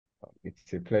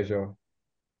It's a pleasure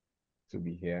to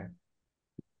be here.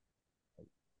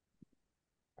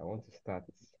 I want to start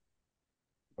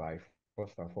by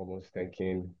first and foremost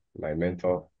thanking my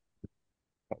mentor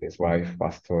and his wife,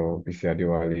 Pastor Bisi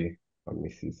Adewale and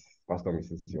Pastor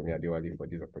Mrs. Yomi Adewale for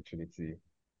this opportunity.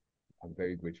 I'm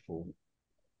very grateful.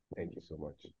 Thank you so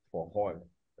much for all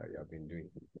that you have been doing.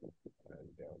 And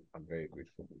I'm very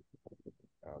grateful.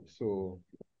 So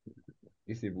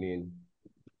this evening,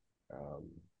 um,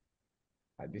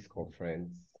 at this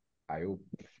conference, I hope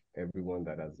everyone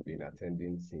that has been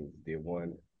attending since day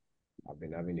one have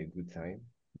been having a good time.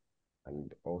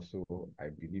 And also, I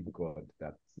believe God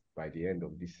that by the end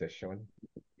of this session,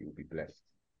 you'll be blessed.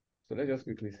 So let's just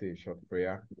quickly say a short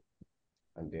prayer,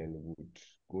 and then we'll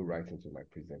go right into my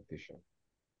presentation.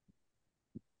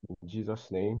 In Jesus'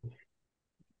 name,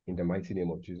 in the mighty name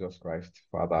of Jesus Christ,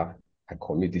 Father, I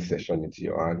commit this session into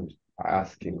your hand. I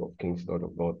ask King of Kings, Lord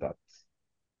of Lords, that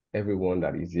everyone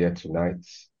that is here tonight,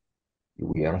 you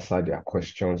will answer their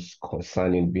questions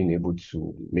concerning being able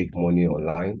to make money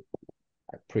online.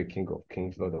 I pray, King of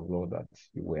Kings, Lord of Lords, that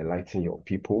you will enlighten your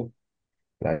people,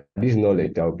 that this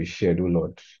knowledge that will be shared, O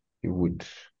Lord, you would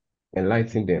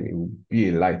enlighten them. It will be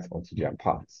a light unto their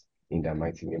paths in the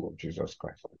mighty name of Jesus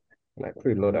Christ. And I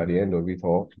pray, Lord, at the end of it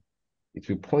all, it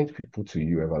will point people to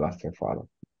you, everlasting Father.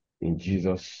 In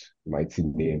Jesus' mighty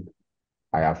name,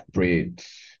 I have prayed.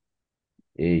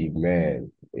 Amen.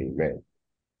 Amen.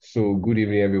 So good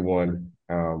evening, everyone.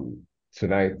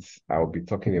 Tonight I'll be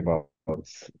talking about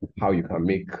how you can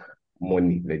make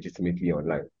money legitimately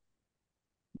online.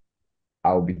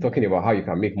 I'll be talking about how you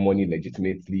can make money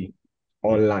legitimately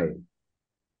online.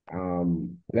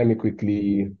 Let me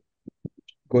quickly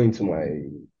go into my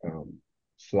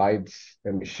slides.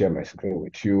 Let me share my screen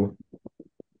with you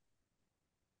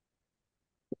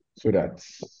so that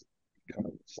we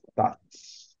can start.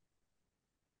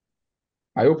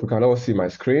 I hope you can all see my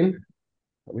screen.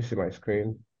 Let me see my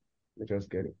screen. Let me just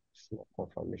get a small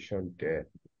confirmation there.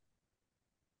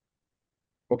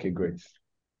 Okay, great.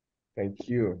 Thank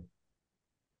you.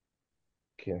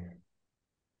 Okay.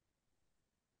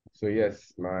 So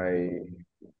yes, my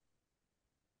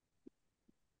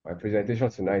presentation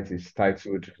tonight is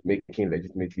titled Making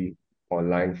Legitimately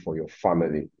Online for Your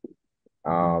Family.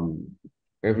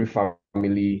 Every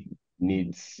family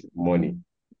needs money.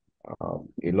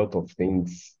 A lot of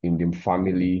things in the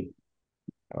family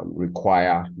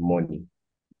require money.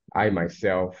 I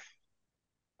myself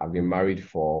have been married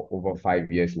for over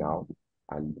 5 years now,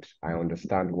 and I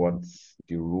understand what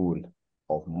the role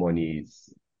of money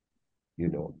is. You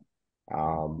know,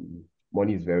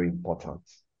 money is very important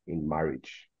in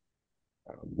marriage.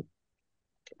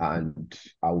 And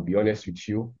I will be honest with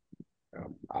you,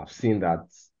 I've seen that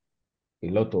a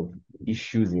lot of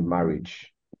issues in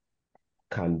marriage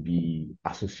can be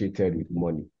associated with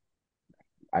money.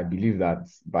 I believe that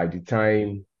by the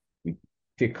time we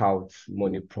take out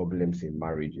money problems in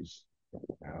marriages, we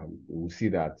will see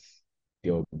that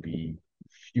there will be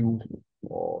few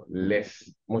or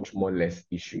less, much more less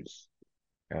issues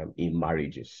in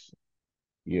marriages,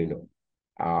 you know.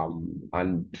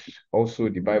 And also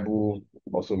the Bible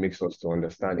also makes us to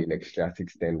understand in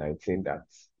Ecclesiastes 10:19 that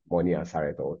money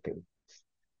answereth all things.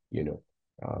 You know,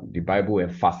 the Bible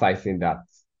emphasizing that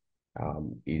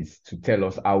is to tell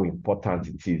us how important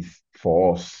it is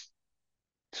for us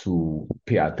to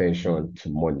pay attention to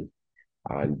money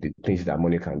and the things that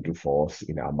money can do for us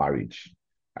in our marriage.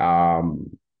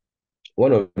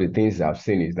 One of the things I've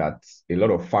seen is that a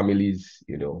lot of families,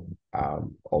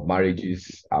 or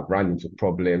marriages have run into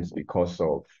problems because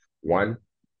of one,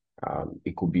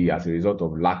 it could be as a result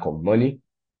of lack of money.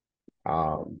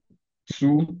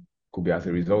 Two, could be as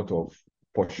a result of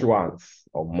pursuance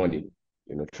of money,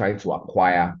 trying to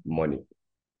acquire money.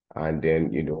 And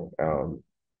then,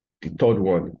 the third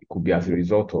one could be as a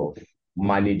result of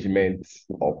management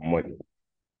of money,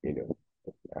 you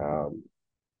know.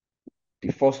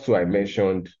 The first two I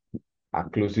mentioned are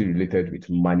closely related with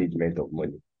management of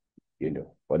money,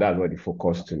 but that's not the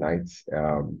focus tonight.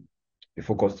 The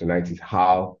focus tonight is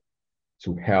how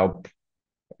to help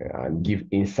and give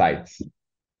insights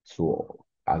to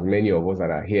as many of us that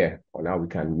are here on how we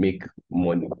can make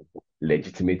money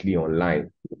legitimately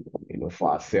online,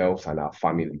 for ourselves and our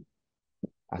family,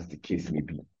 as the case may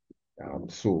be.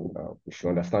 So we should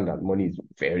understand that money is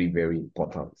very, very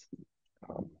important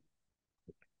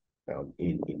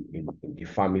in the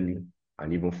family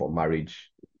and even for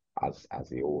marriage as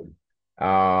a whole.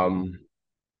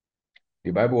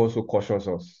 The Bible also cautions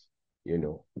us,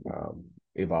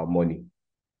 about money.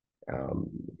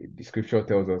 The scripture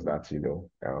tells us that,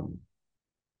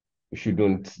 we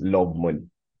shouldn't love money.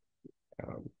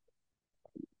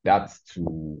 That's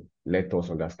to let us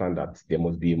understand that there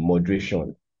must be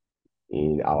moderation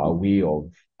in our way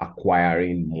of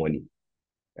acquiring money.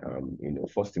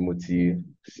 First Timothy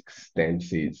 6:10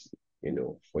 says,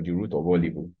 for the root of all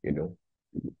evil,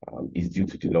 is due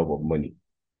to the love of money.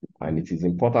 And it is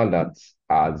important that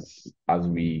as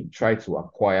we try to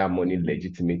acquire money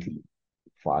legitimately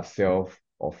for ourselves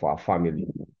or for our family,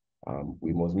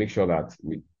 we must make sure that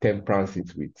we temperance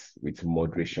it with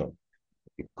moderation.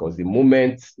 Because the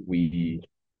moment we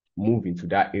move into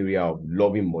that area of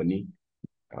loving money,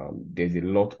 there's a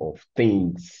lot of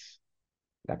things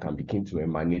that can begin to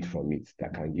emanate from it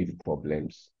that can give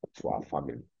problems to our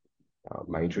family.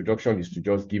 My introduction is to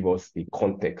just give us a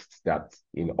context that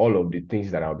in all of the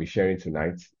things that I'll be sharing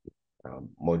tonight,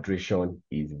 moderation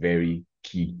is very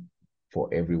key for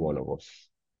every one of us.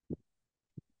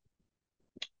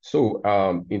 So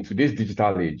in today's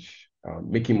digital age,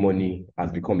 making money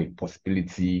has become a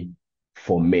possibility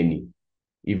for many,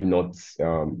 if not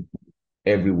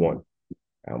everyone.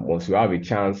 Once you have a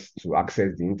chance to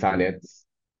access the internet,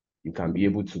 you can be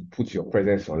able to put your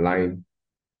presence online,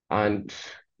 and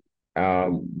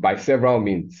by several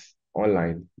means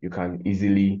online, you can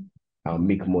easily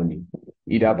make money,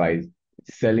 either by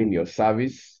selling your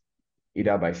service,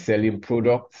 either by selling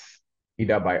products,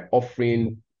 either by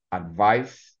offering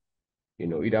advice,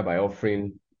 either by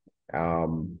offering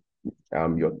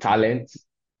your talent.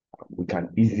 We can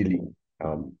easily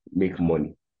make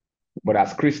money. But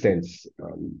as Christians,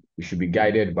 we should be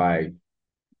guided by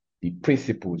the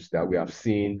principles that we have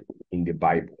seen in the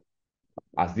Bible,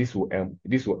 as this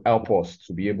will help us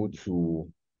to be able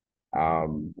to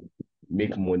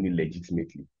make money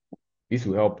legitimately. This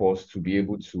will help us to be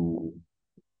able to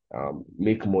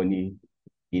make money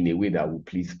in a way that will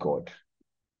please God.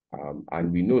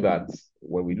 And we know that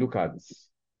when we look at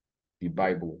the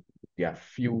Bible, there are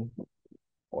few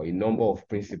or a number of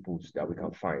principles that we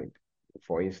can find.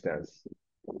 For instance,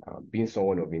 being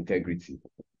someone of integrity,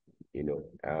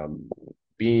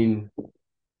 being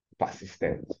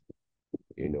persistent,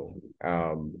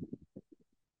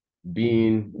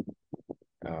 being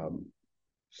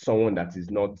someone that is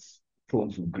not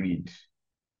prone to greed.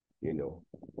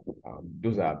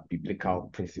 Those are biblical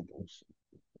principles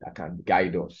that can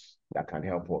guide us, that can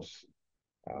help us,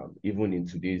 even in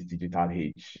today's digital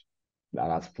age, that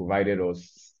has provided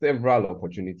us several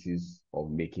opportunities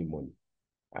of making money.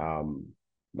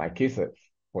 My case,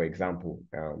 for example,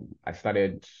 I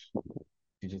started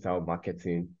digital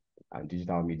marketing and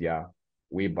digital media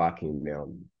way back in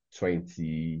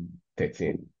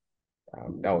 2013.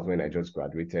 That was when I just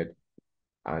graduated.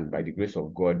 And by the grace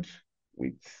of God,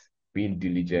 with being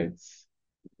diligent,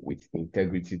 with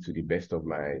integrity to the best of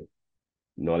my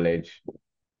knowledge,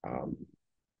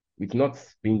 with not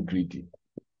being greedy,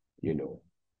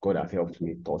 God has helped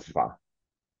me thus far.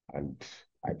 And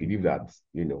I believe that,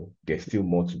 there's still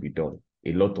more to be done.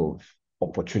 A lot of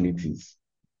opportunities,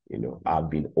 have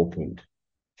been opened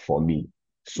for me.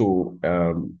 So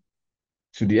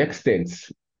to the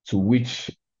extent to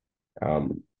which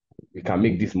we can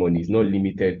make this money is not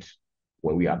limited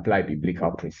when we apply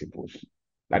biblical principles.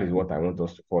 That is what I want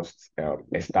us to first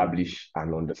establish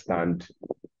and understand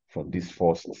from this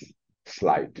first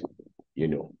slide.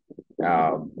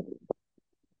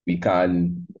 We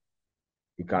can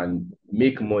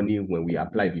make money when we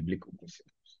apply biblical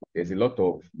principles. There's a lot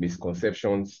of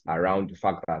misconceptions around the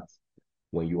fact that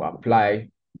when you apply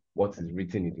what is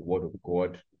written in the Word of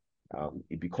God,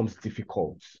 it becomes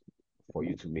difficult for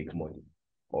you to make money,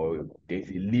 or there's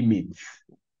a limit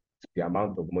to the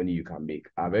amount of money you can make.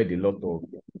 I've heard a lot of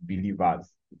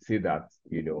believers say that,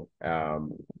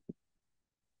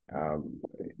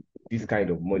 this kind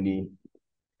of money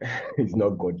is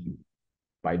not godly,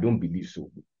 but I don't believe so.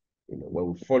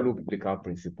 When we follow biblical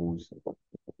principles,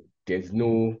 there's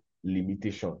no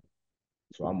limitation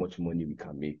to how much money we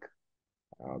can make,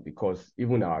 because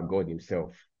even our God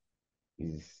himself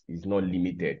is not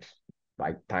limited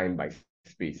by time, by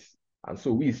space. And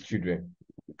so we as children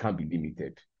can't be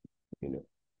limited,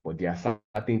 but there are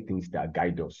certain things that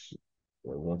guide us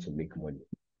when we want to make money.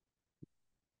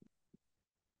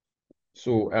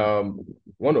 So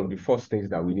one of the first things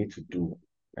that we need to do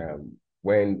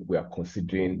when we are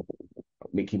considering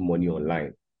making money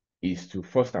online is to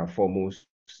first and foremost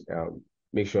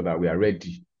make sure that we are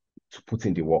ready to put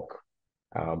in the work.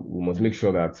 We must make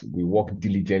sure that we work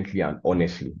diligently and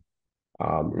honestly.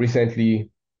 Recently,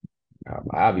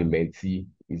 I have a mentee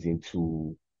is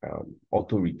into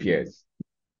auto repairs,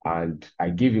 and I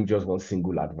gave him just one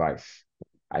single advice.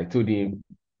 I told him,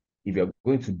 if you're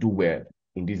going to do well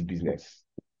in this business,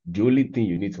 the only thing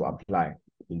you need to apply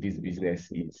in this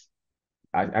business is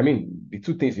I mean, the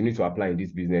two things you need to apply in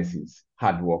this business is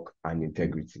hard work and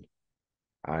integrity.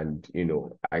 And,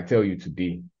 I tell you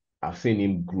today, I've seen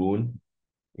him grown.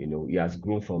 He has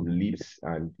grown from leaps,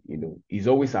 and, he's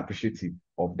always appreciative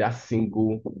of that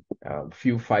single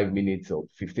few 5 minutes or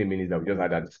 15 minutes that we just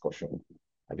had that discussion.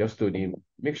 I just told him,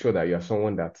 make sure that you are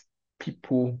someone that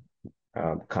people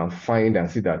can find and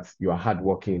see that you are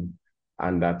hardworking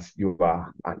and that you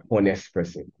are an honest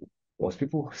person. Once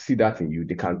people see that in you,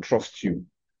 they can trust you,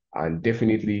 and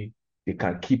definitely they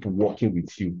can keep working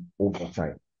with you over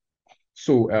time.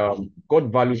 So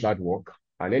God values hard work,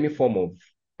 and any form of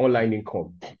online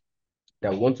income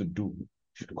that we want to do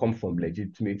should come from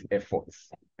legitimate efforts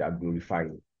that glorify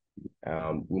Him.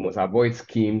 We must avoid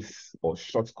schemes or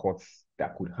shortcuts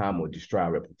that could harm or destroy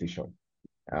our reputation.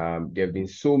 There have been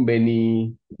so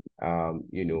many,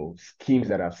 schemes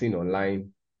that I've seen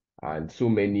online, and so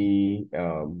many,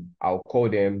 I'll call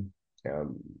them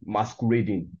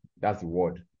masquerading. That's the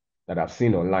word that I've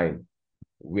seen online,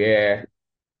 where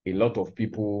a lot of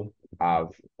people have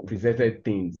presented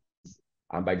things,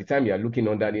 and by the time you are looking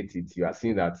underneath it, you are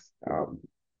seeing that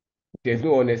there's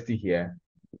no honesty here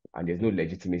and there's no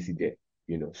legitimacy there.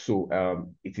 So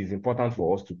it is important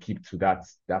for us to keep to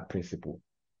that principle.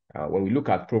 When we look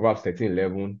at Proverbs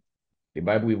 13:11, the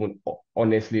Bible even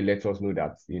honestly lets us know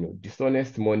that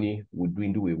dishonest money will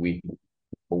dwindle away,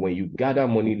 but when you gather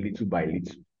money little by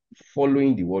little,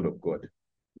 following the word of God,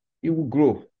 it will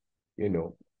grow.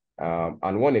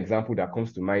 And one example that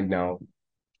comes to mind now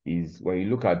is when you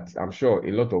look at, I'm sure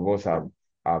a lot of us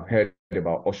have heard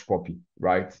about Hush Puppy,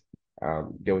 right?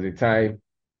 There was a time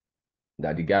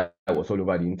that the guy was all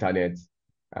over the internet,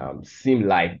 seemed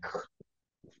like,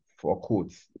 for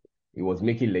quotes, he was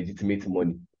making legitimate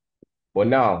money. But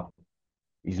now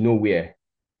he's nowhere.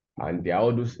 And there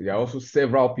are also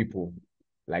several people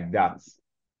like that,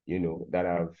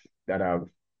 that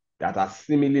are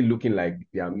seemingly looking like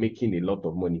they are making a lot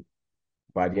of money.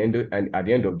 But at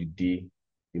the end of the day,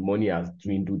 the money has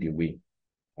dwindled away.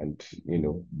 And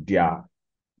they are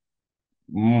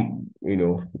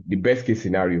the best case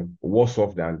scenario, worse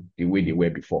off than the way they were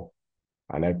before.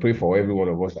 And I pray for every one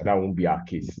of us that won't be our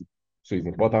case. So it's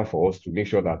important for us to make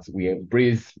sure that we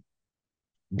embrace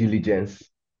diligence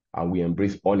and we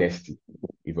embrace honesty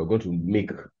if we're going to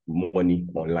make money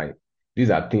online. These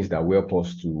are things that will help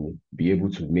us to be able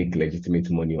to make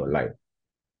legitimate money online.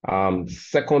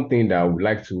 Second thing that I would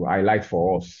like to highlight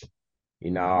for us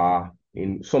in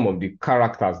some of the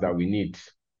characters that we need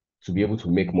to be able to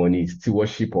make money is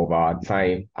stewardship of our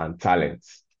time and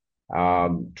talents.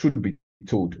 Truth be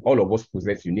told, all of us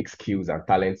possess unique skills and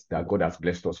talents that God has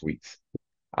blessed us with.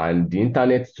 And the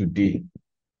internet today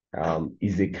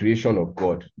is a creation of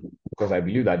God, because I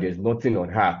believe that there's nothing on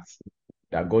earth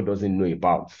that God doesn't know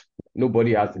about.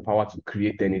 Nobody has the power to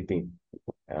create anything.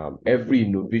 Every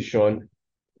innovation,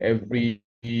 every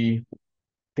thing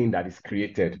that is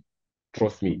created,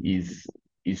 trust me, is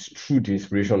through the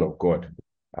inspiration of God.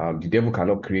 The devil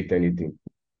cannot create anything,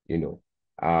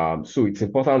 So it's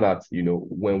important that,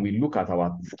 when we look at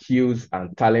our skills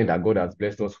and talent that God has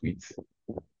blessed us with,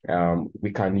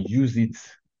 we can use it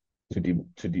to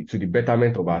the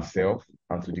betterment of ourselves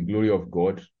and to the glory of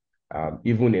God,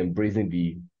 even embracing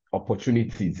the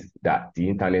opportunities that the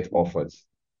internet offers.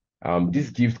 This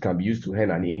gift can be used to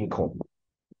earn an income.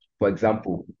 For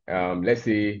example, let's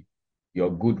say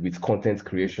you're good with content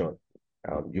creation.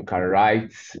 You can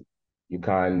write, you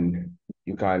can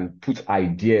put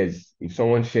ideas. If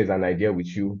someone shares an idea with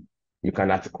you, you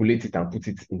can articulate it and put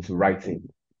it into writing.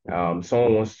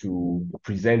 Someone wants to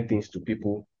present things to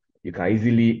people, you can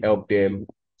easily help them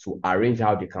to arrange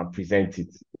how they can present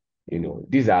it.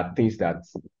 These are things that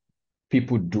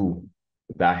people do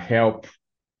that help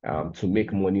to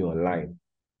make money online.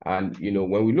 And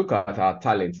when we look at our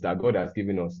talents that God has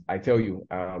given us, I tell you,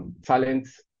 talent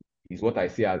is what I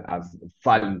see as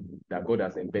value that God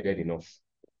has embedded in us.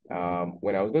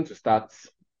 When I was going to start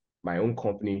my own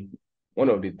company, one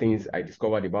of the things I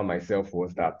discovered about myself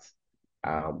was that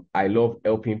I love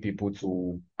helping people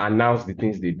to announce the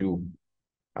things they do.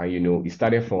 And it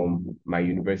started from my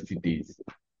university days.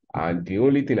 And the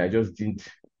only thing I just did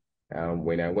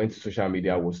when I went to social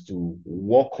media was to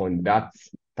work on that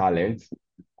talent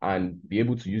and be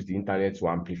able to use the internet to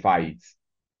amplify it.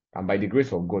 And by the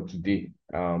grace of God today,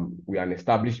 we are an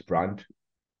established brand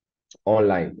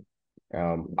online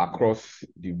across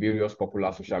the various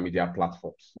popular social media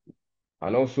platforms.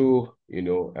 And also,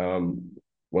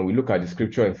 when we look at the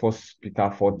scripture in 1 Peter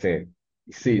 4:10,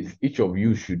 it says, each of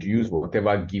you should use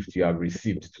whatever gift you have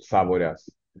received to serve others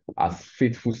as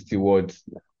faithful stewards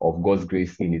of God's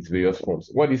grace in its various forms.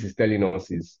 What this is telling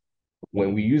us is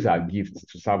when we use our gifts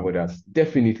to serve others,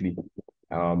 definitely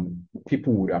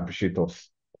people would appreciate us.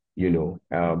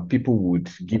 People would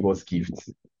give us gifts,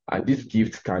 and these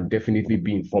gifts can definitely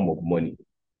be in form of money.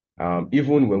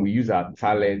 Even when we use our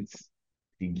talents,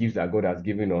 the gifts that God has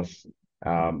given us,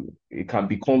 it can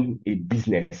become a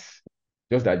business.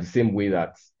 Just that the same way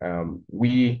that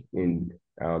we in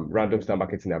Random Star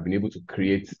Marketing have been able to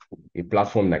create a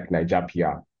platform like Niger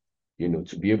PR,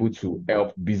 to be able to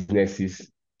help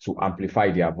businesses to amplify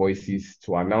their voices,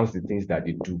 to announce the things that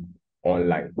they do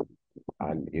online.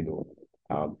 And,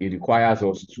 it requires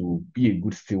us to be a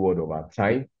good steward of our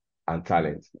time and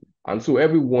talent. And so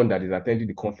everyone that is attending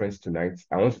the conference tonight,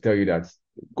 I want to tell you that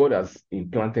God has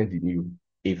implanted in you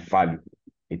a value,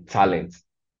 a talent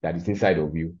that is inside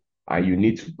of you, and you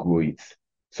need to grow it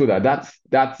so that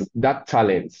that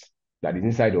talent that is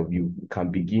inside of you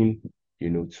can begin,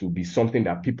 to be something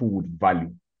that people would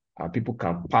value, and people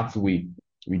can part way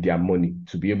with their money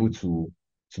to be able to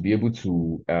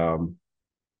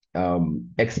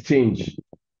exchange,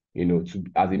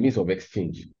 as a means of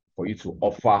exchange for you to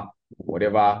offer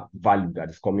whatever value that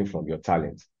is coming from your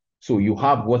talent. So you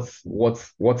have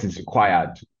what is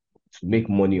required to make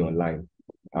money online.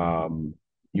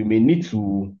 You may need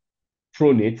to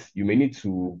prune it, you may need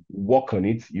to work on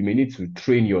it, you may need to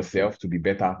train yourself to be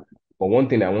better. But one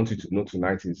thing I want you to know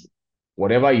tonight is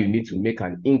whatever you need to make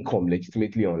an income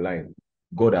legitimately online,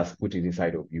 God has put it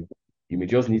inside of you. You may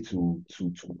just need to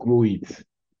grow it.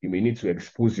 You may need to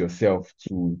expose yourself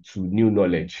to new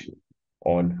knowledge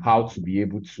on how to be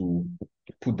able to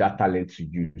put that talent to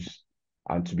use,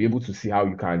 and to be able to see how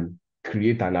you can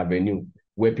create an avenue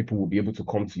where people will be able to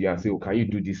come to you and say, oh, can you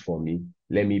do this for me?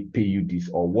 Let me pay you this.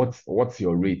 Or what's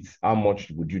your rate? How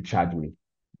much would you charge me?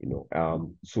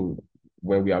 So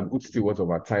when we are good stewards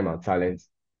of our time and talent,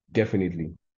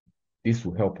 definitely this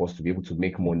will help us to be able to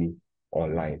make money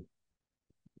online.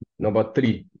 Number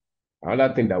three,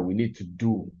 another thing that we need to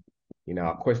do in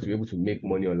our quest to be able to make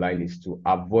money online is to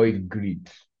avoid greed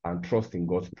and trust in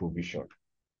God's provision.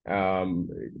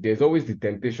 There's always the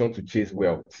temptation to chase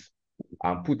wealth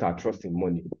and put our trust in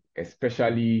money,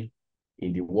 especially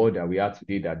in the world that we are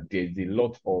today, that there's a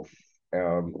lot of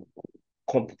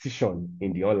competition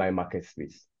in the online market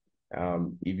space.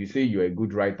 If you say you're a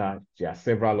good writer, there are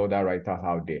several other writers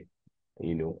out there,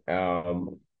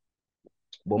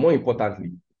 but more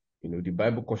importantly, the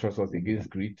Bible cautions us against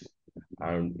greed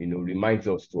and, reminds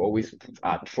us to always put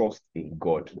our trust in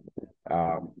God,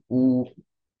 who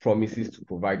promises to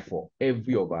provide for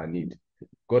every of our need.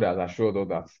 God has assured us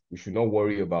that we should not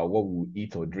worry about what we will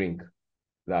eat or drink,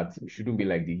 that we shouldn't be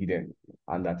like the heathen,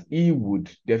 and that He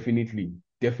would definitely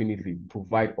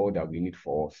provide all that we need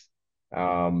for us.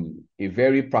 A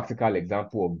very practical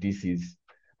example of this is,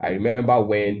 I remember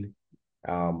when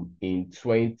in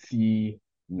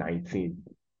 2019,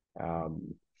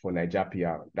 for Niger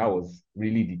PR, that was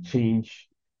really the change,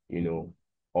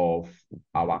 of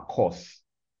our course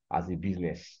as a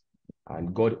business.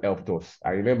 And God helped us.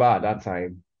 I remember at that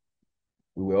time,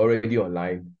 we were already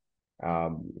online.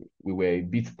 We were a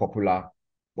bit popular,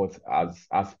 but as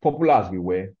popular as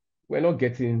we're not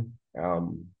getting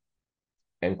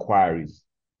inquiries.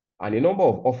 And a number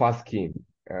of offers came.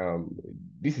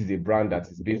 This is a brand that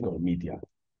is based on media.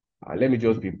 And let me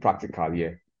just be practical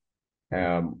here.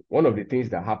 One of the things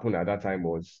that happened at that time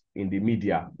was, in the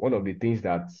media, one of the things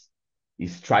that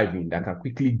is thriving, that can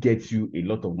quickly get you a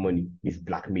lot of money, is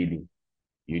blackmailing,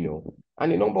 And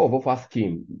a number of offers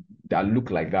came that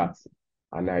looked like that.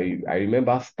 And I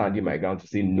remember standing my ground to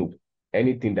say, no,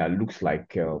 anything that looks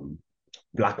like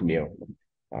blackmail,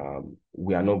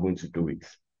 we are not going to do it.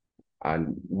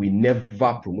 And we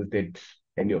never promoted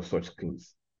any of such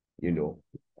things,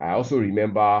 I also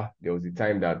remember there was a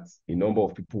time that a number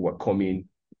of people were coming,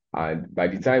 and by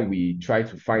the time we tried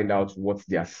to find out what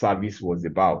their service was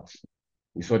about,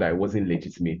 we saw that it wasn't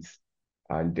legitimate.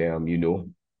 And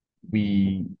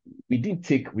we didn't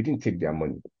take their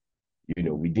money.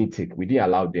 We didn't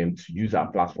allow them to use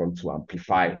our platform to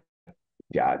amplify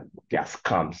their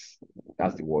scams.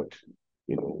 That's the word.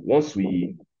 Once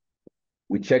we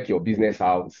check your business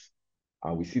out,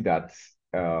 and we see that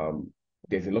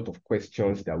there's a lot of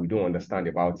questions that we don't understand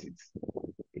about it,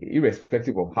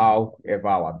 irrespective of however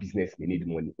our business may need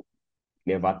money,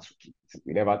 never took it.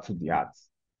 We never took the arts.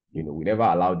 We never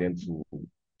allowed them to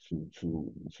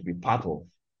be part of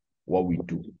what we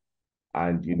do.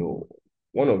 And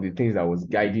one of the things that was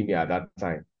guiding me at that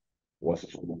time was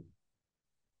to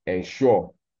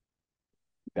ensure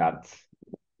that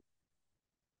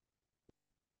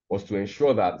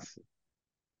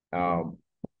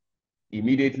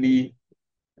immediately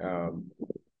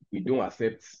we don't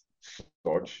accept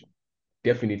such.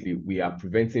 definitely we are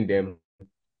preventing them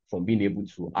from being able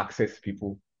to access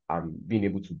people and being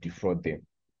able to defraud them.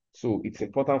 So it's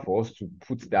important for us to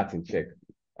put that in check.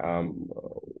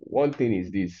 One thing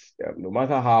is this, no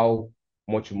matter how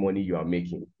much money you are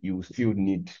making, you still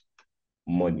need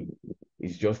money.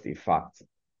 It's just a fact.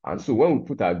 And so when we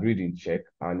put our greed in check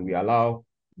and we allow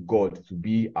God to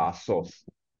be our source,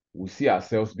 we see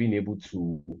ourselves um,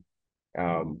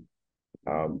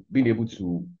 being able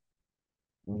to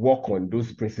work on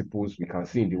those principles we can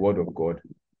see in the Word of God.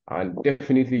 And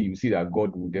definitely, you see that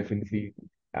God will definitely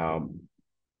um,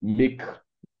 make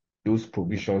those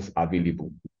provisions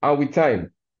available. And with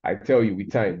time, I tell you,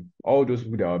 with time, all those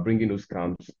people that are bringing those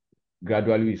scams,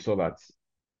 gradually we saw that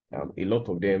a lot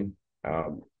of them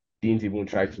um, didn't even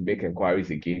try to make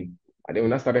inquiries again. And then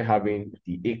when I started having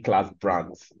the A-class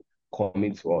brands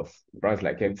coming to us, brands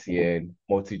like MTN,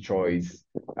 MultiChoice,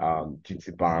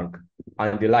 GT Bank,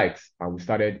 and the likes, and we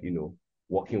started,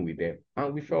 working with them.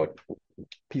 And we felt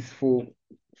peaceful,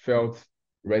 felt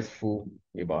restful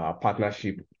about our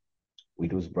partnership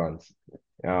with those brands.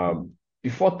 Um, the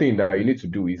fourth thing that you need to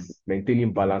do is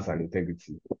maintaining balance and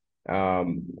integrity.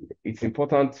 Um, it's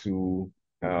important to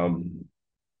um,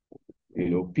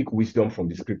 pick wisdom from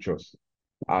the scriptures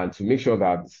and to make sure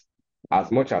that as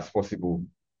much as possible,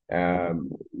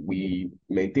 we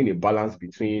maintain a balance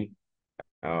between,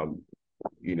 um,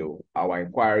 our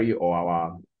inquiry or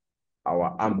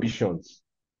our ambitions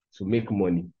to make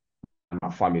money and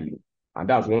our family. And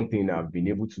that's one thing I've been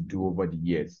able to do over the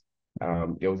years.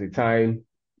 There was a time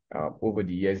over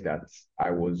the years that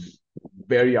I was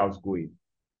very outgoing.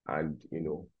 And,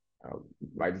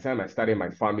 by the time I started my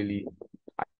family,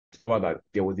 saw that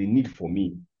there was a need for me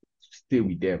to stay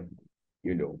with them,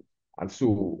 you know. And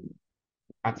so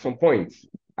at some point,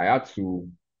 I had to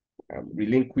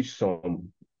relinquish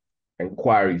some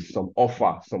inquiries, some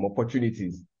offers, some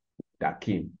opportunities that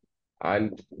came.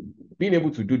 And being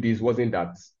able to do this wasn't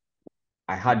that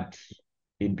I had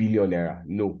a billionaire.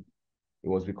 No, it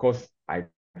was because I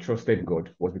trusted God.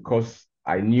 It was because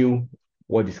I knew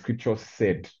what the scriptures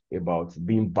said about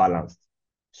being balanced.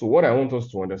 So what I want us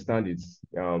to understand is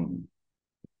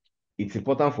it's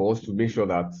important for us to make sure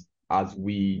that as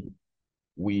we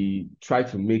try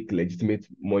to make legitimate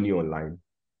money online,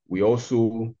 we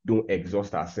also don't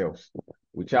exhaust ourselves.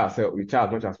 We try as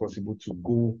much as possible to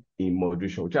go in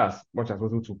moderation. We try as much as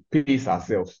possible to pace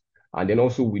ourselves. And then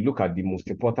also we look at the most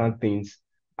important things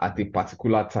at a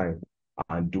particular time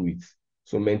and do it.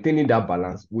 So maintaining that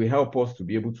balance will help us to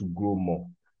be able to grow more.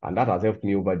 And that has helped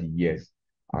me over the years.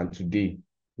 And today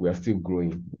we are still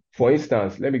growing. For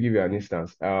instance, let me give you an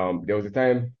instance. There was a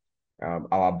time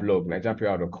our blog,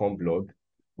 nigerianpr.com blog,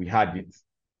 we had it.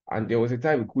 And there was a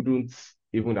time we couldn't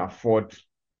even afford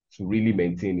to really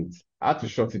maintain it. I had to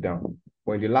shut it down.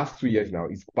 But in the last 2 years now,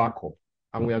 it's back up.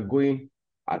 And we are going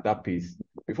at that pace.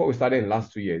 Before we started in the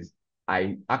last 2 years,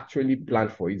 I actually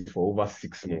planned for it for over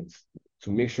 6 months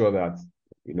to make sure that,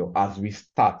 as we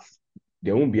start,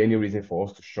 there won't be any reason for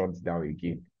us to shut down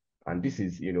again. And this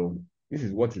is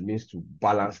what it means to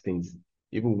balance things,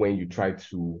 even when you try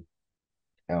to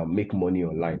make money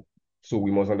online. So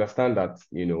we must understand that,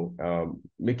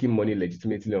 making money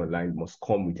legitimately online must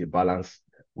come with a balance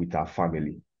with our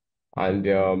family. And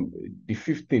the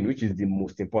fifth thing, which is the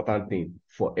most important thing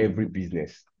for every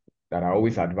business that I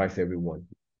always advise everyone,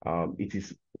 it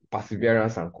is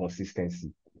perseverance and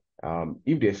consistency.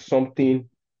 If there's something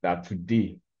that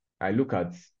today I look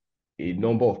at a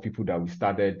number of people that we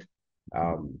started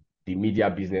the media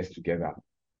business together,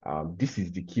 this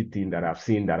is the key thing that I've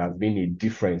seen that has been a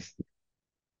difference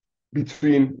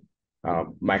between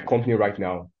my company right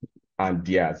now and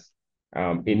theirs.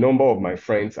 A number of my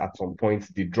friends at some point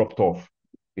they dropped off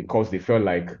because they felt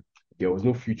like there was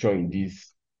no future in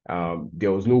this.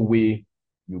 There was no way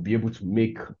you'll be able to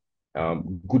make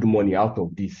good money out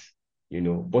of this,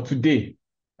 But today,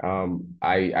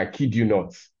 I kid you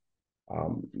not,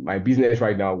 my business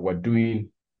right now, we're doing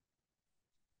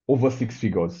over 6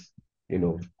 figures,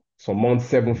 some months,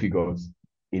 7 figures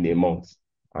in a month.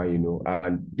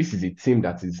 And this is a team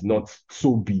that is not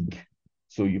so big.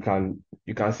 So you can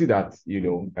see that,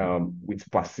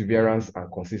 with perseverance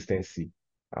and consistency,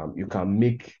 you can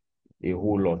make a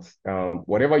whole lot.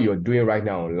 Whatever you're doing right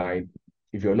now online,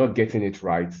 if you're not getting it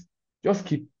right, just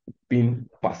keep being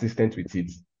persistent with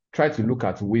it. Try to look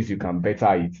at ways you can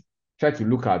better it. Try to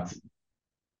look at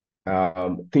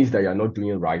things that you're not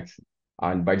doing right.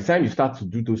 And by the time you start to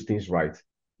do those things right,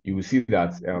 you will see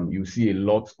that you see a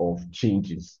lot of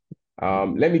changes.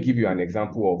 Let me give you an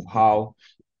example of how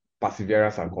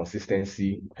perseverance and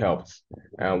consistency helped.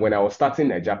 When I was starting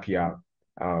Nigeria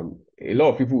PR, A lot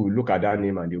of people will look at that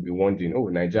name and they'll be wondering, oh,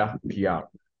 Niger PR.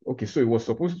 Okay, so it was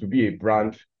supposed to be a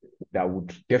brand that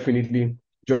would definitely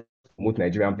just promote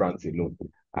Nigerian brands alone.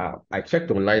 I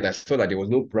checked online, I saw that there was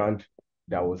no brand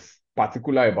that was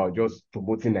particular about just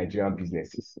promoting Nigerian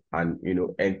businesses and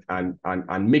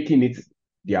and making it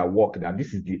their work, that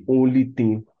this is the only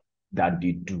thing that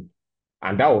they do.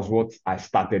 And that was what I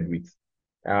started with.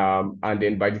 And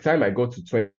then by the time I got to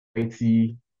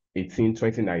 2018,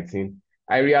 2019,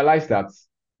 I realized that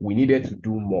we needed to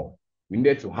do more. We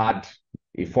needed to add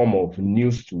a form of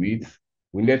news to it.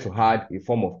 We needed to add a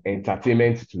form of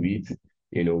entertainment to it,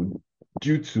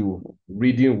 due to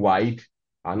reading wide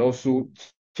and also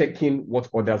checking what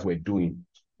others were doing.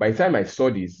 By the time I saw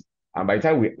this, and by the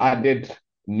time we added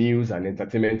news and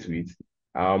entertainment to it,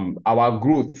 our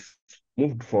growth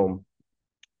moved from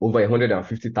over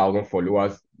 150,000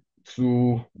 followers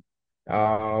to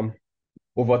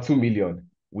over 2 million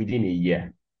within a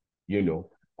year, you know.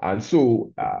 And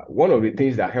so one of the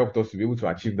things that helped us to be able to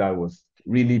achieve that was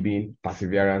really being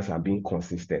perseverance and being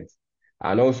consistent.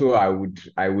 And also I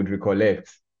would recollect,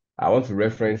 I want to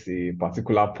reference a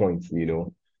particular point,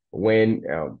 when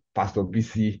Pastor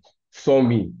Bisi saw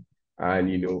me and,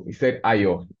 he said,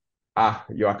 Ayo,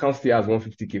 your account still has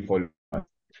 150K followers.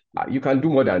 You can do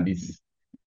more than this.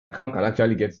 Can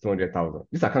actually get to 200,000.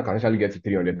 This account can actually get to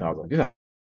 300,000. This account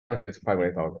can get to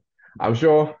 500,000. I'm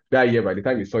sure that year, by the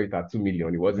time you saw it at 2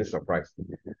 million, he wasn't surprised.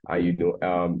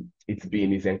 And, it's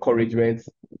been his encouragement.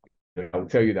 I will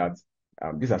tell you that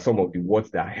these are some of the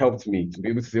words that helped me to be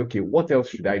able to say, okay, what else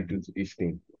should I do to this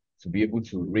thing to be able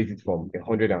to raise it from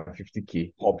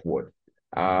 150K upward?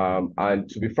 And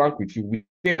to be frank with you, we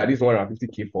stayed at this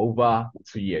 150K for over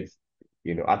 2 years.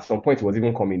 At some point, it was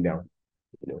even coming down.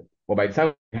 But by the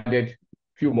time we added a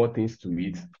few more things to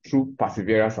it, through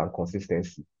perseverance and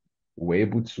consistency, we were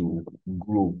able to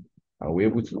grow and we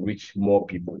were able to reach more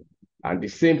people. And the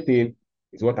same thing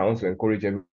is what I want to encourage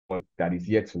everyone that is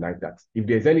here tonight, that if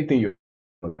there's anything you're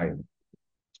online,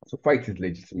 so far it is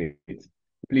legitimate,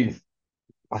 please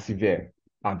persevere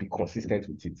and be consistent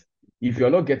with it. If you're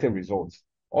not getting results,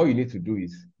 all you need to do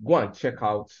is go and check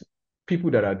out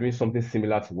people that are doing something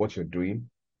similar to what you're doing.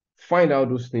 Find out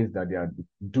those things that they are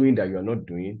doing that you're not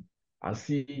doing and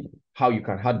see how you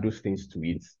can add those things to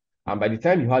it. And by the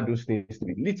time you add those things to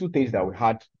it, little things that we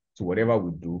add to whatever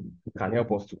we do can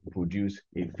help us to produce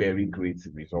a very great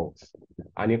result.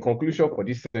 And in conclusion for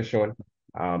this session,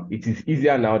 it is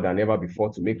easier now than ever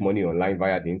before to make money online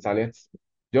via the internet,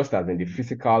 just as in the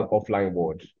physical offline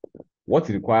world. What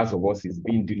it requires of us is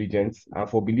being diligent, and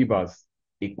for believers,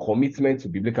 a commitment to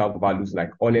biblical values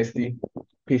like honesty,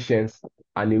 patience,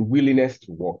 and a willingness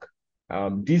to work.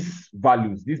 These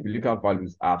values, these biblical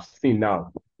values, I've seen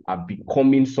now are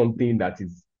becoming something that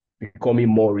is becoming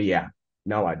more rare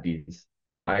nowadays.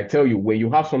 I tell you, when you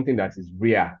have something that is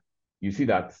rare, you see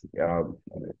that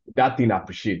that thing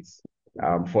appreciates.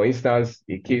 For instance,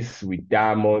 a case with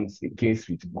diamonds, a case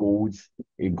with golds,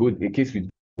 a case with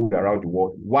gold around the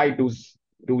world. Why those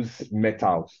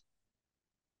metals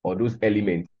or those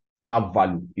elements have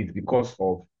value is because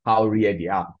of how rare they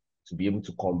are to be able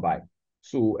to come by.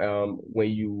 So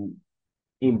when you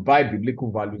imbibe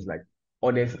biblical values like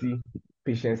honesty,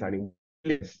 patience, and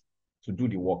willingness to do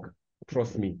the work,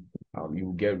 trust me, you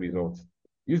will get results.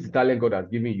 Use the talent God has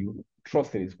given you,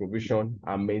 trust in his provision,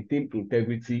 and maintain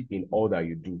integrity in all that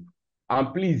you do.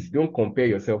 And please don't compare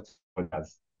yourself to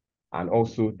others. And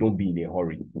also don't be in a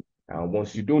hurry.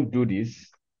 Once you don't do this,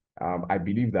 I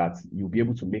believe that you'll be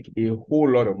able to make a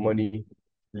whole lot of money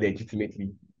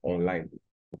legitimately online.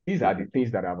 These are the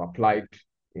things that I've applied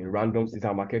in random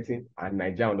digital marketing and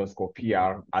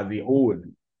Nigeria_PR as a whole,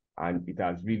 and it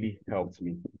has really helped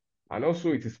me. And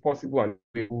also, it is possible and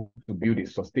able to build a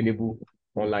sustainable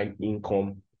online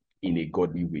income in a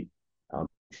godly way.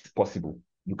 It's possible.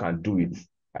 You can do it.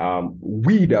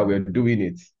 We that we're doing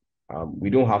it, we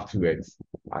don't have to wait.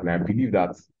 And I believe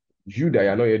that you that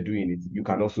are not yet doing it, you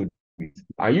can also do it.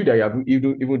 And you that are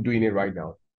even doing it right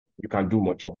now, you can do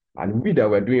much more. And we that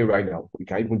we're doing right now, we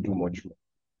can even do much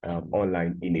more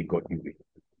online in a godly way.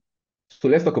 So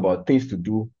let's talk about things to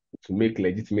do to make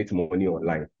legitimate money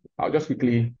online. I'll just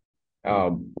quickly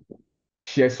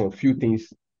share some few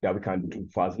things that we can do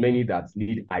for as many that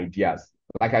need ideas.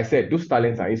 Like I said, those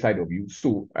talents are inside of you.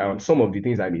 So some of the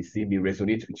things I may say may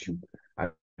resonate with you.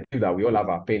 And I feel that we all have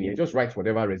our pen here. Just write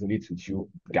whatever resonates with you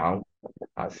down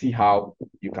and see how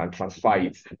you can transfer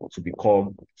it to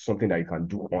become something that you can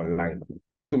do online.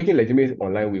 So making legitimate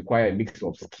online will require a mix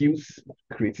of skills,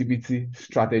 creativity,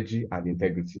 strategy, and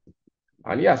integrity.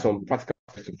 And here are some practical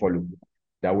steps to follow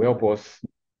that will help us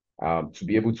to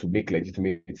be able to make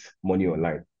legitimate money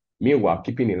online. Meanwhile,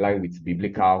 keeping in line with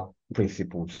biblical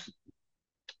principles.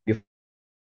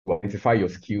 Identify your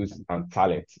skills and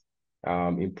talents.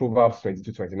 In Proverbs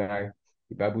 22:29,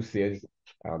 the Bible says,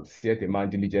 "Saith a man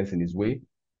diligence in his way,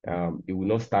 he will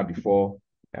not stand before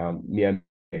mere men,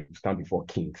 he will stand before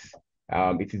kings."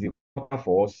 It is important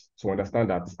for us to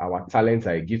understand that our talents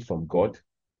are a gift from God,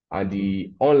 and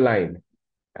the online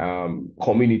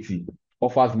community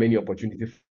offers many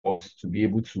opportunities for us to be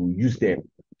able to use them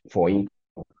for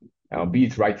income, be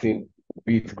it writing,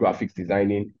 be it graphics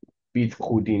designing, be it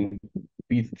coding,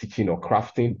 be it teaching or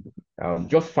crafting.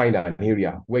 Just find an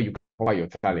area where you can cover your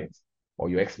talent or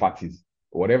your expertise,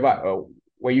 whatever.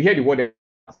 When you hear the word,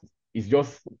 it's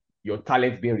just your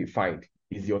talent being refined.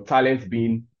 Is your talent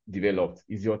being developed?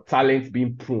 Is your talent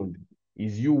being pruned?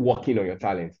 Is you working on your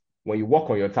talent? When you work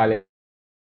on your talent,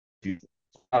 that's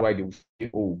why they will say,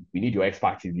 "Oh, we need your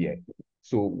expertise here."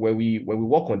 So when we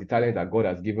work on the talent that God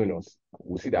has given us,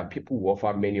 we'll see that people will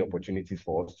offer many opportunities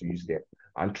for us to use them,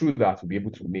 and through that, we'll be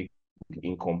able to make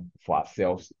income for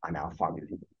ourselves and our family.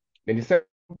 Then the second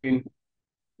thing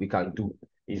we can do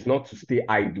is not to stay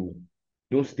idle.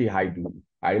 Don't stay idle.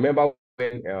 I remember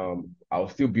when I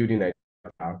was still building a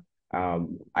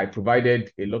I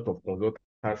provided a lot of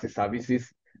consultancy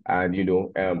services, and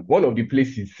one of the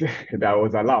places that I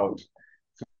was allowed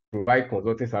to provide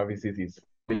consulting services is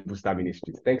Booster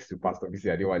Ministries. Thanks to Pastor Bisi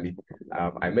Adewale.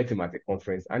 I met him at a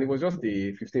conference, and it was just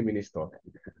a 15-minute talk,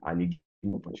 and he gave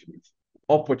me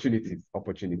opportunities,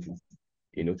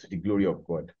 to the glory of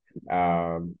God.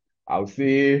 I would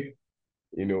say,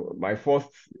 my first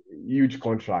huge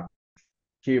contract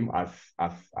came as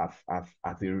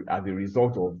a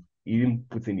result of him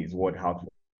putting his word out,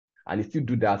 and he still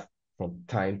do that from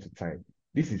time to time.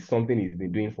 This is something he's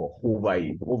been doing for over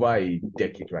a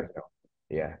decade right now.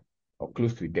 Yeah, or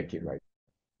close to a decade, right?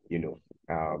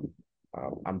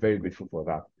 I'm very grateful for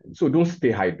that. So don't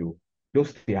stay idle. Don't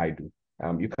stay idle.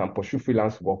 You can pursue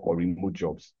freelance work or remote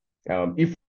jobs.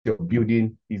 If your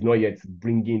building is not yet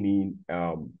bringing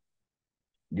in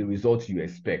the results you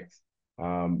expect,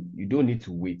 you don't need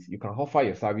to wait. You can offer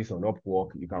your service on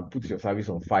Upwork. You can put your service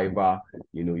on Fiverr.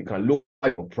 You can lower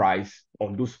your price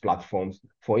on those platforms.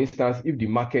 For instance, if the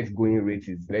market going rate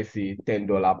is, let's say,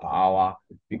 $10 per hour,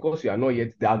 because you are not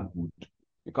yet that good,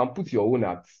 you can put your own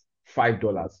at $5.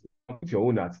 You can put your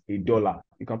own at $1.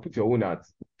 You can put your own at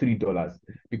 $3.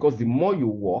 Because the more you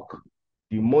work,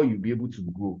 the more you'll be able to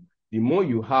grow. The more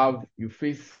you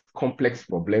face complex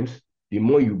problems, the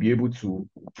more you'll be able to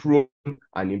prune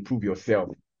and improve yourself.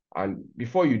 And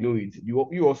before you know it,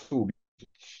 you also will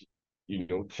be,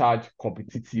 charge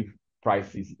competitive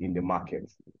prices in the market.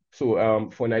 So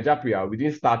for Nigeria, we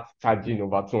didn't start charging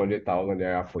over 200,000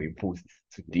 naira for a post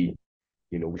today.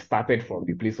 We started from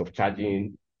the place of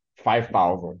charging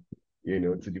 5,000,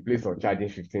 to the place of charging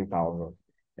 15,000.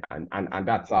 And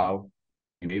that's how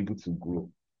you're able to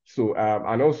grow. So,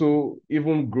 and also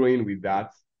even growing with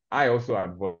that, I also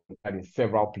advocated in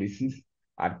several places.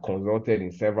 I've consulted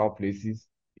in several places,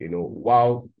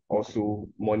 while also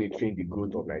monitoring the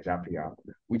growth of Nigeria,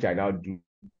 which I now do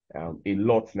a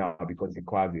lot now because it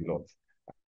requires a lot.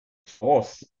 For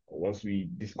us, once we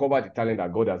discover the talent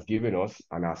that God has given us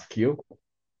and our skill,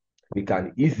 we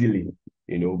can easily,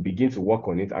 begin to work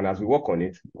on it. And as we work on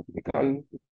it, we can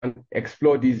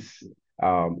explore these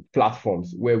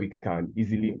platforms where we can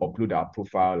easily upload our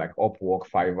profile, like Upwork,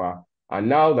 Fiverr. And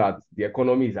now that the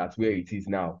economy is at where it is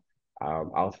now, I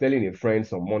was telling a friend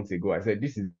some months ago, I said,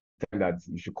 this is the time that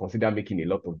you should consider making a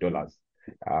lot of dollars.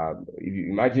 If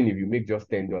you imagine if you make just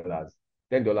 $10,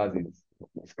 $10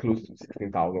 is close to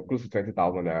 16,000, close to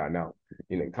 20,000 naira now.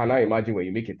 Can I imagine when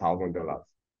you make $1,000?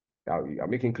 You're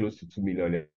making close to 2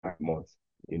 million a month,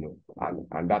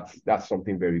 and that's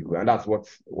something very good. And that's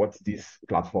what these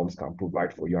platforms can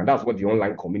provide for you. And that's what the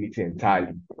online community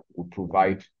entirely will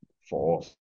provide for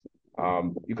us.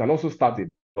 You can also start a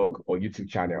blog or YouTube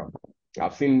channel.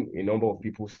 I've seen a number of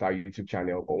people start YouTube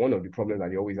channel, but one of the problems that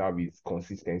they always have is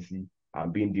consistency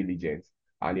and being diligent.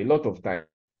 And a lot of time,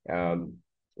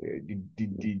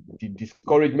 the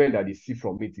discouragement that they see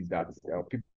from it is that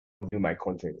people do my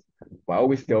content. But I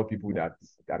always tell people that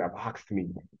have asked me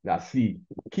that, see,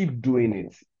 keep doing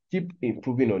it, keep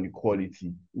improving on the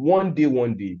quality. One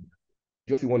day,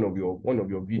 just one of your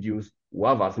videos will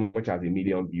have as much as 1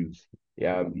 million views.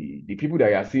 Yeah, the people that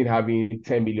you are seeing having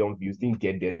 10 million views didn't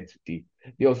get there today.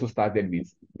 They also started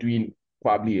with doing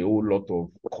probably a whole lot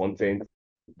of content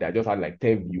that just had like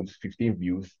 10 views, 15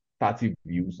 views, 30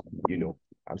 views,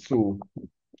 And so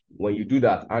when you do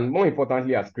that, and more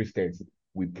importantly, as Christians,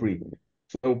 we pray.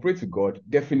 So when we pray to God,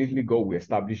 definitely God will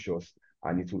establish us.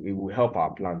 and it will help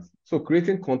our plans. So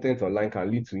creating content online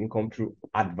can lead to income through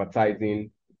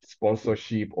advertising,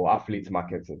 sponsorship, or affiliate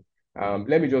marketing.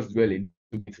 Let me just dwell a little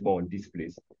bit more on this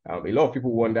place. A lot of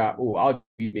people wonder, oh, how do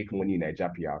we make money in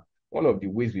Nigeria PR? One of the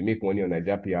ways we make money on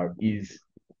Nigeria PR is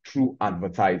through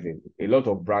advertising. A lot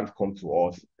of brands come to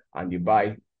us and they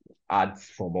buy ads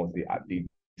from us. They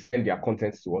send their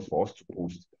content to us for us to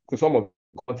post. So some of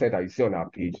the content that you see on our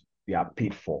page, they are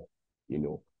paid for,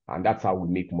 and that's how we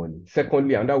make money.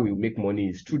 Secondly, and that we make money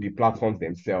is through the platforms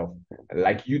themselves,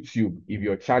 like YouTube. If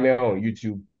your channel on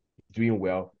YouTube is doing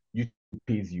well, YouTube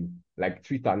pays you. Like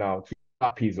Twitter now,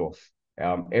 Twitter pays us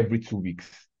every 2 weeks.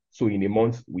 So in a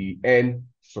month, we earn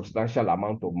substantial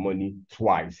amount of money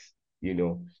twice,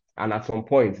 And at some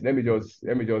point, let me just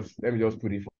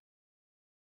put it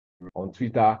on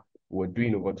Twitter, we're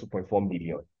doing over 2.4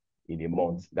 million in a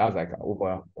month. That's like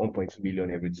over 1.2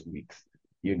 million every 2 weeks.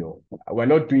 We're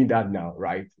not doing that now,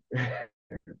 right?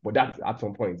 But that's at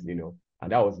some point, and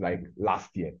that was like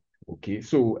last year. Okay,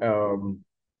 so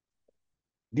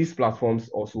these platforms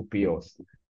also pay us.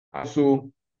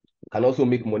 So can also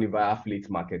make money via affiliate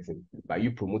marketing by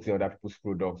you promoting other people's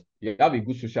products. You have a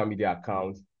good social media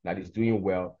account that is doing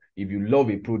well. If you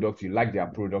love a product, you like their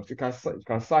product, you can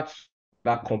search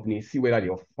that company, see whether they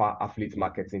offer affiliate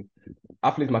marketing.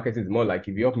 Affiliate marketing is more like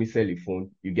if you help me sell a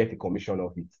phone, you get a commission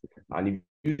of it. And if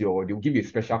you use they'll give you a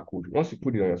special code. Once you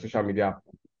put it on your social media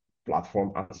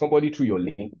platform and somebody through your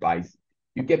link buys,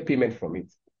 you get payment from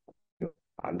it.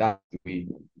 And that's the way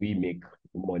we make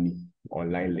money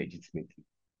online legitimately.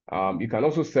 You can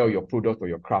also sell your product or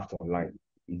your craft online.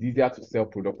 It's easier to sell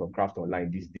product or craft online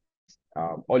these days.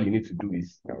 All you need to do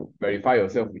is verify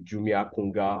yourself with Jumia,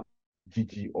 Konga,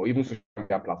 Gigi, or even social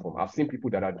media platform. I've seen people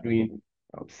that are doing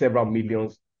several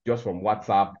millions just from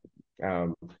WhatsApp,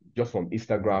 just from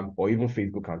Instagram, or even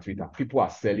Facebook and Twitter. People are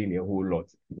selling a whole lot.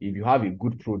 If you have a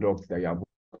good product that you're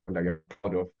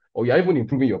proud of, or you're even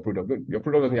improving your product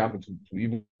doesn't have to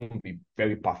even be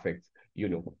very perfect.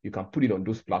 You can put it on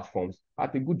those platforms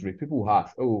at a good rate. People will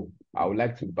ask, oh, I would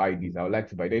like to buy this. I would like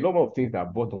to buy. There are a lot of things that are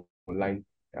bought online.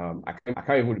 I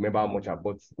can't even remember how much I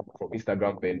bought from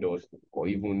Instagram vendors or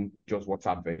even just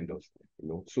WhatsApp vendors.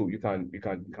 So you can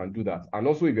do that. And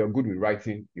also, if you're good with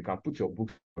writing, you can put your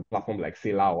books on a platform like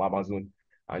Seller or Amazon,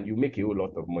 and you make a whole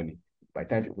lot of money by the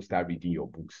time people start reading your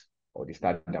books or they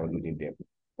start downloading them.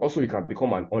 Also, you can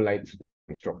become an online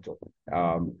instructor.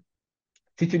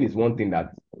 Teaching is one thing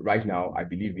that right now I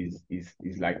believe is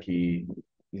like the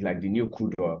new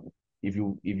crude oil. If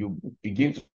you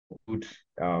begin to put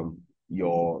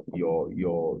your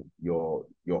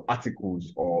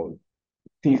articles or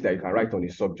things that you can write on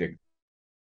a subject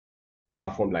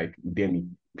platform like Udemy,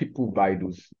 people buy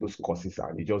those courses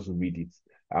and they just read it.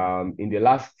 In the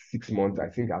last 6 months, I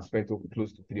think I've spent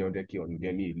close to 300K on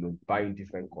Udemy alone, buying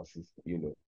different courses,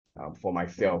 for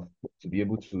myself to be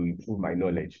able to improve my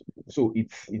knowledge. So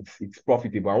it's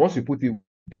profitable. And once you put it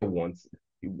once,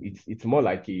 it's more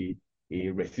like a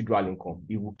residual income.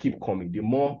 It will keep coming. The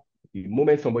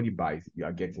moment somebody buys, you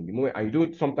are getting. The moment,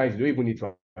 and sometimes you don't even need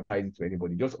to advertise it to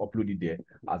anybody. Just upload it there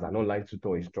as an online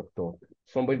tutor, instructor.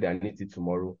 Somebody that needs it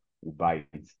tomorrow will buy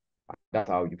it. That's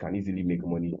how you can easily make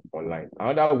money online.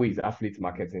 Another way is affiliate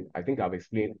marketing. I think I've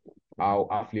explained how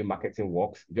affiliate marketing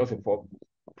works. Just involve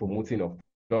promoting of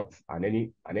products and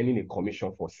earning a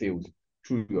commission for sales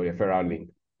through your referral link.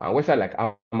 And websites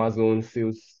like Amazon,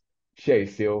 sales, share a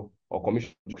sale, or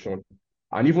commission,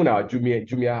 and even our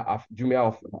Jumia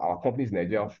of our companies in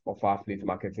Nigeria offer affiliate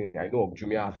marketing. I know of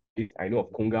Jumia, I know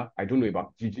of Konga. I don't know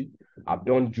about Gigi. I've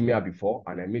done Jumia before,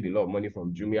 and I made a lot of money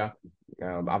from Jumia.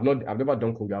 I've never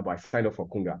done Konga, but I signed up for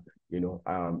Konga. You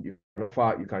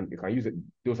can use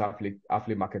those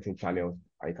affiliate marketing channels,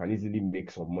 and you can easily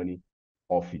make some money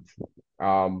off it.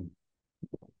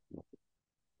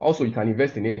 Also, you can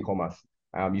invest in e-commerce.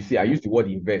 You see, I use the word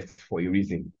invest for a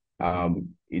reason.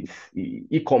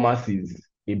 E-commerce is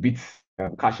a bit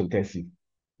cash intensive.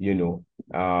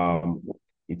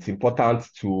 It's important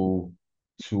to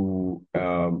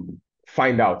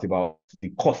find out about the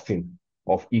costing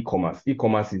of e-commerce.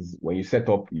 E-commerce is when you set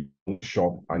up your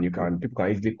shop and people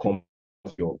can easily come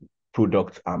to your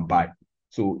product and buy.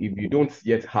 So if you don't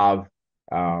yet have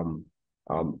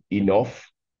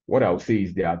enough, what I would say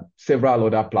is there are several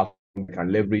other platforms you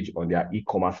can leverage on their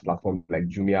e-commerce platforms like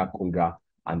Jumia, Konga,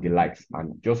 and the likes,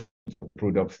 and just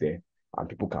products there and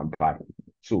people can buy.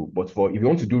 So, but if you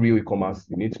want to do real e-commerce,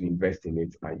 you need to invest in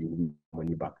it and you need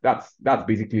money back. That's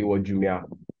basically what Jumia,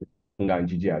 Konga, and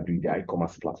Gigi are doing, their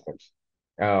e-commerce platforms.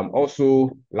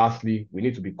 Also, lastly, we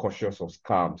need to be cautious of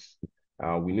scams.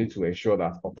 We need to ensure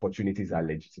that opportunities are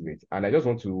legitimate. And I just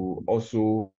want to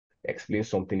also explain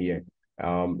something here.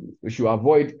 We should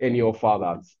avoid any offer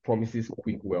that promises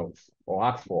quick wealth or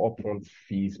asks for upfront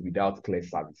fees without clear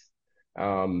service.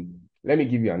 Let me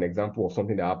give you an example of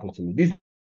something that happened to me. This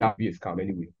can't be a scam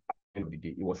anyway. At the end of the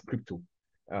day, it was crypto.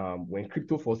 When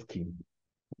crypto first came,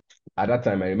 at that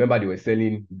time, I remember they were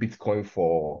selling Bitcoin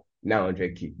for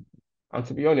 900K. And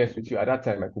to be honest with you, at that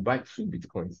time, I could buy 2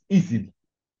 Bitcoins easily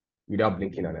without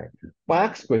blinking an eye. But I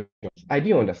asked questions. I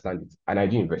didn't understand it, and I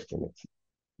didn't invest in it.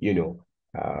 You know,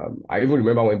 I even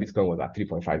remember when Bitcoin was at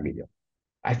 3.5 million.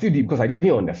 I still did because I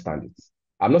didn't understand it.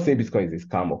 I'm not saying Bitcoin is a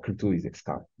scam or crypto is a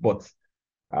scam, but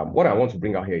what I want to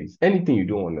bring out here is anything you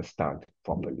don't understand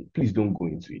properly, please don't go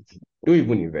into it. Don't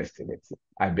even invest in it.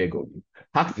 I beg of you.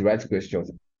 Ask the right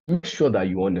questions. Make sure that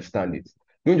you understand it.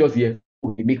 Don't just hear,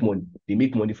 oh, they make money. They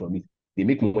make money from it. They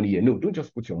make money here. No, don't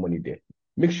just put your money there.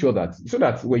 Make sure that so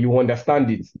that when you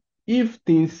understand it, if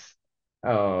things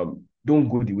don't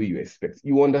go the way you expect,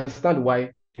 you understand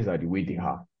why things are the way they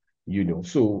are.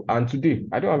 So and today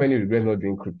I don't have any regrets not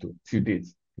doing crypto till date.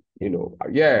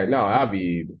 Yeah, now I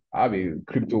have a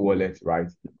crypto wallet, right?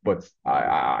 But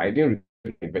I didn't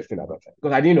invest in at that time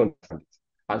because I didn't understand it.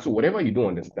 And so whatever you don't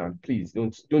understand, please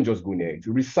don't just go near it.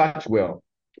 Research well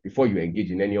before you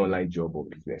engage in any online job or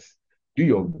business. Do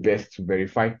your best to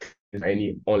verify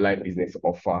any online business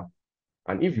offer.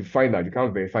 And if you find that you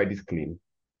can't verify this claim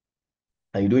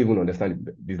and you don't even understand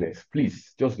the business,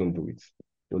 please just don't do it.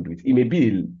 Don't do it. It may be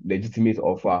a legitimate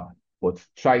offer, but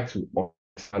try to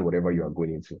understand whatever you are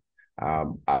going into.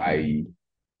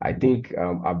 I think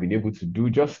I've been able to do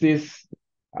justice,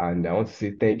 and I want to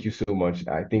say thank you so much.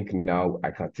 I think now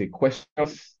I can take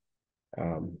questions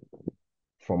um,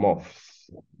 from us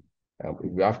if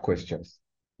we have questions.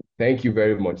 Thank you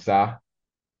very much, sir.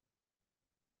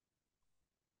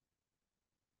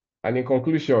 And in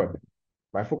conclusion,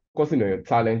 by focusing on your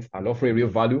talent and offering real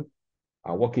value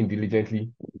and working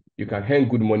diligently, you can earn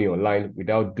good money online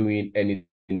without doing anything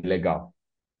illegal.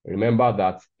 Remember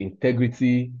that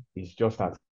integrity is just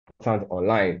as important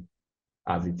online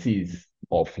as it is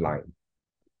offline.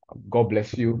 God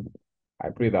bless you. I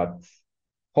pray that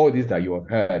all this that you have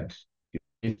heard,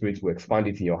 the Spirit will expand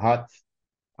it in your heart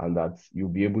and that you'll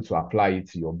be able to apply it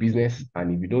to your business.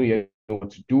 And if you don't yet know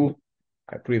what to do,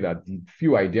 I pray that the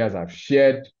few ideas I've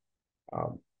shared,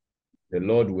 the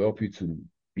Lord will help you to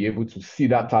be able to see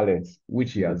that talent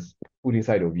which He has put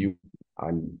inside of you,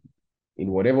 and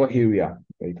in whatever area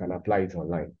that you can apply it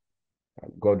online,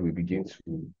 God will begin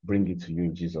to bring it to you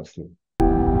in Jesus' name.